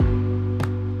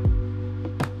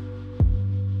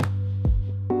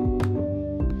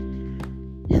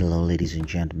ladies and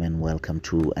gentlemen. Welcome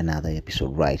to another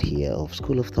episode right here of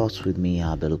School of Thoughts with me,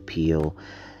 Abel Pio.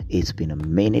 It's been a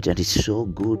minute, and it's so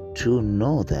good to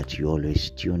know that you always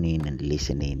tune in and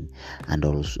listen in, and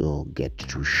also get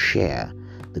to share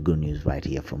the good news right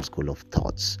here from School of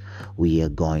Thoughts. We are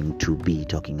going to be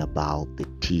talking about the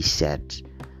T-set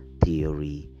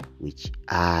theory, which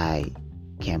I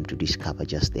came to discover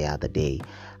just the other day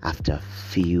after a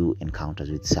few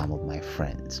encounters with some of my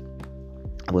friends.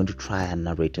 I'm going to try and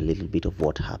narrate a little bit of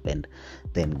what happened,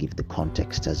 then give the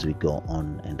context as we go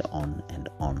on and on and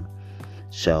on.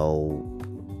 So,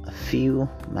 a few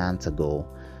months ago,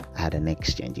 I had an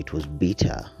exchange. It was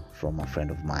bitter from a friend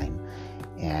of mine,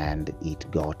 and it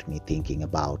got me thinking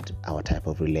about our type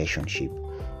of relationship,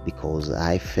 because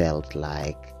I felt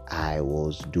like I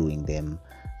was doing them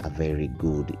a very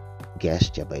good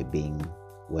gesture by being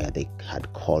where they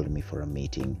had called me for a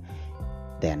meeting.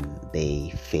 Then they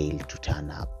failed to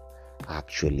turn up.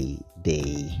 Actually,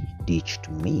 they ditched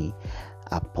me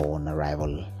upon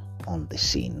arrival on the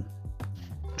scene.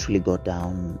 It really got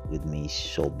down with me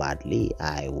so badly.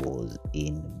 I was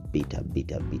in bitter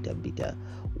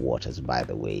waters, by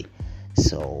the way.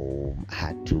 So I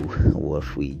had to,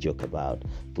 what we joke about,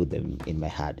 put them in my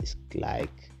hard disk,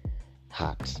 like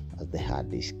heart as the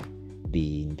hard disk,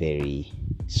 being very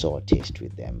sour taste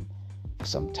with them for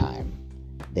some time.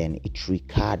 Then it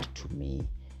recurred to me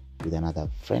with another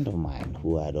friend of mine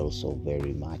who I had also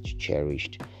very much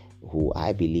cherished, who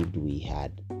I believed we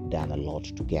had done a lot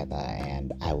together,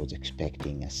 and I was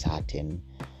expecting a certain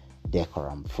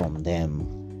decorum from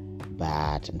them.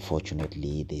 But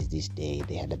unfortunately, this day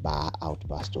they had a bar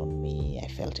outburst on me. I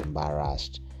felt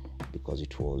embarrassed because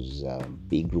it was a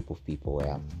big group of people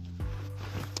where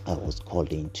I was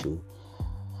called into.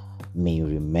 Me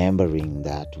remembering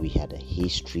that we had a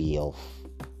history of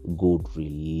good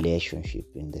relationship,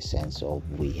 in the sense of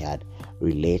we had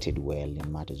related well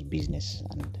in matters business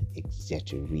and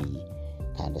executive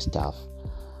kind of stuff,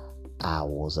 I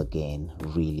was again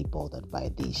really bothered by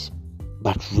this.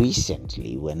 But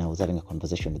recently, when I was having a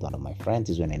conversation with one of my friends,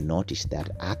 is when I noticed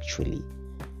that actually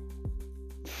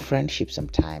friendship,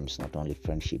 sometimes not only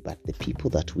friendship, but the people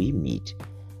that we meet,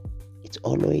 it's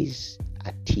always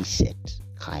a T-set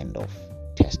kind of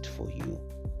test for you.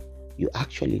 You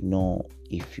actually know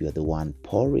if you're the one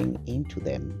pouring into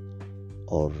them,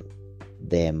 or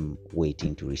them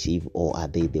waiting to receive, or are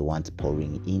they the ones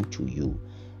pouring into you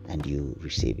and you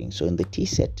receiving. So in the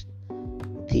T-set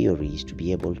theory is to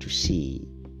be able to see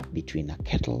between a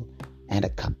kettle and a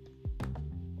cup.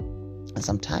 And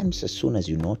sometimes as soon as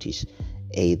you notice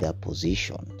either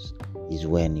positions is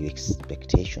when your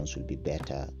expectations will be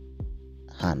better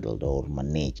handled or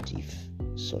managed, if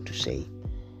so to say.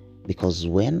 Because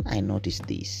when I noticed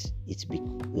this, it's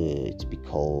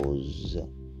because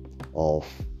of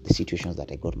the situations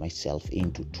that I got myself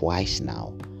into twice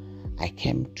now. I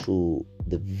came to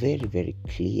the very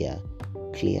clear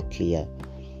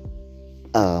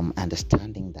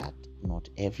understanding that not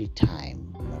every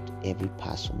time, not every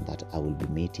person that I will be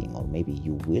meeting, or maybe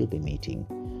you will be meeting,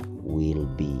 will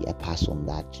be a person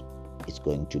that is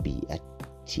going to be a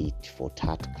tit for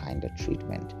tat kind of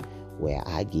treatment, where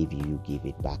I give you, you give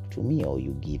it back to me, or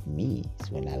you give me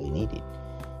when I'll need it.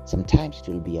 Sometimes it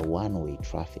will be a one-way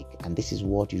traffic, and this is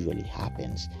what usually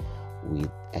happens with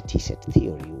a T-set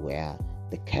theory, where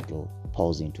the kettle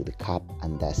pours into the cup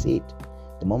and that's it.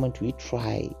 The moment we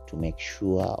try to make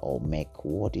sure or make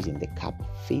what is in the cup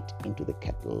fit into the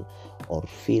kettle or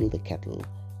fill the kettle,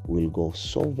 we'll go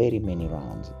so very many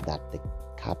rounds that the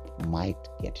cup might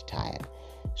get tired.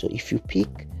 So if you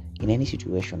pick in any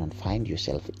situation and find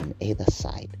yourself in either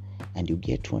side, and you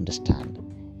get to understand,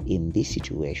 in this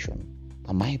situation,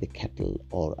 am I the kettle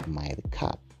or am I the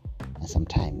cup? And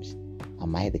sometimes,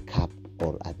 am I the cup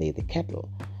or are they the kettle?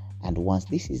 And once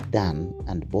this is done,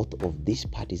 and both of these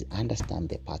parties understand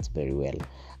their parts very well,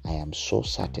 I am so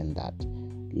certain that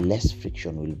less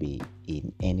friction will be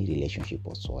in any relationship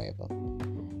whatsoever.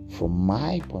 From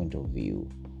my point of view,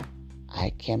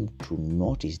 I came to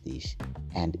notice this,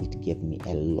 and it gave me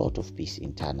a lot of peace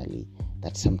internally,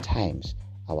 that sometimes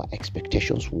our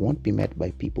expectations won't be met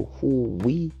by people who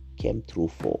we came through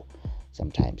for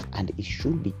sometimes, and it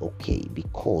should be okay,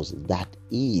 because that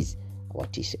is our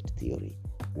T-set theory.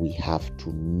 We have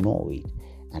to know it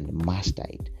and master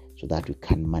it so that we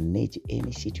can manage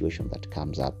any situation that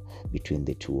comes up between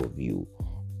the two of you.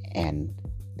 And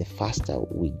the faster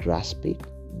we grasp it,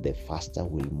 the faster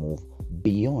we'll move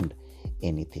beyond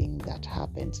anything that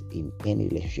happens in any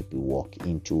relationship we walk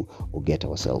into or get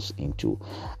ourselves into.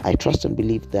 I trust and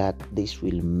believe that this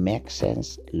will make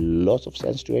sense, lots of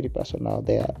sense to any person out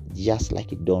there, just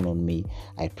like it dawned on me.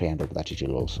 I pray and hope that it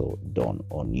will also dawn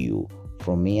on you.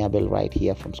 From me, Abel, right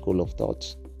here from School of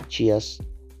Thoughts. Cheers,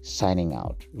 signing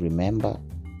out. Remember,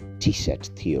 T-set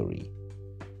theory.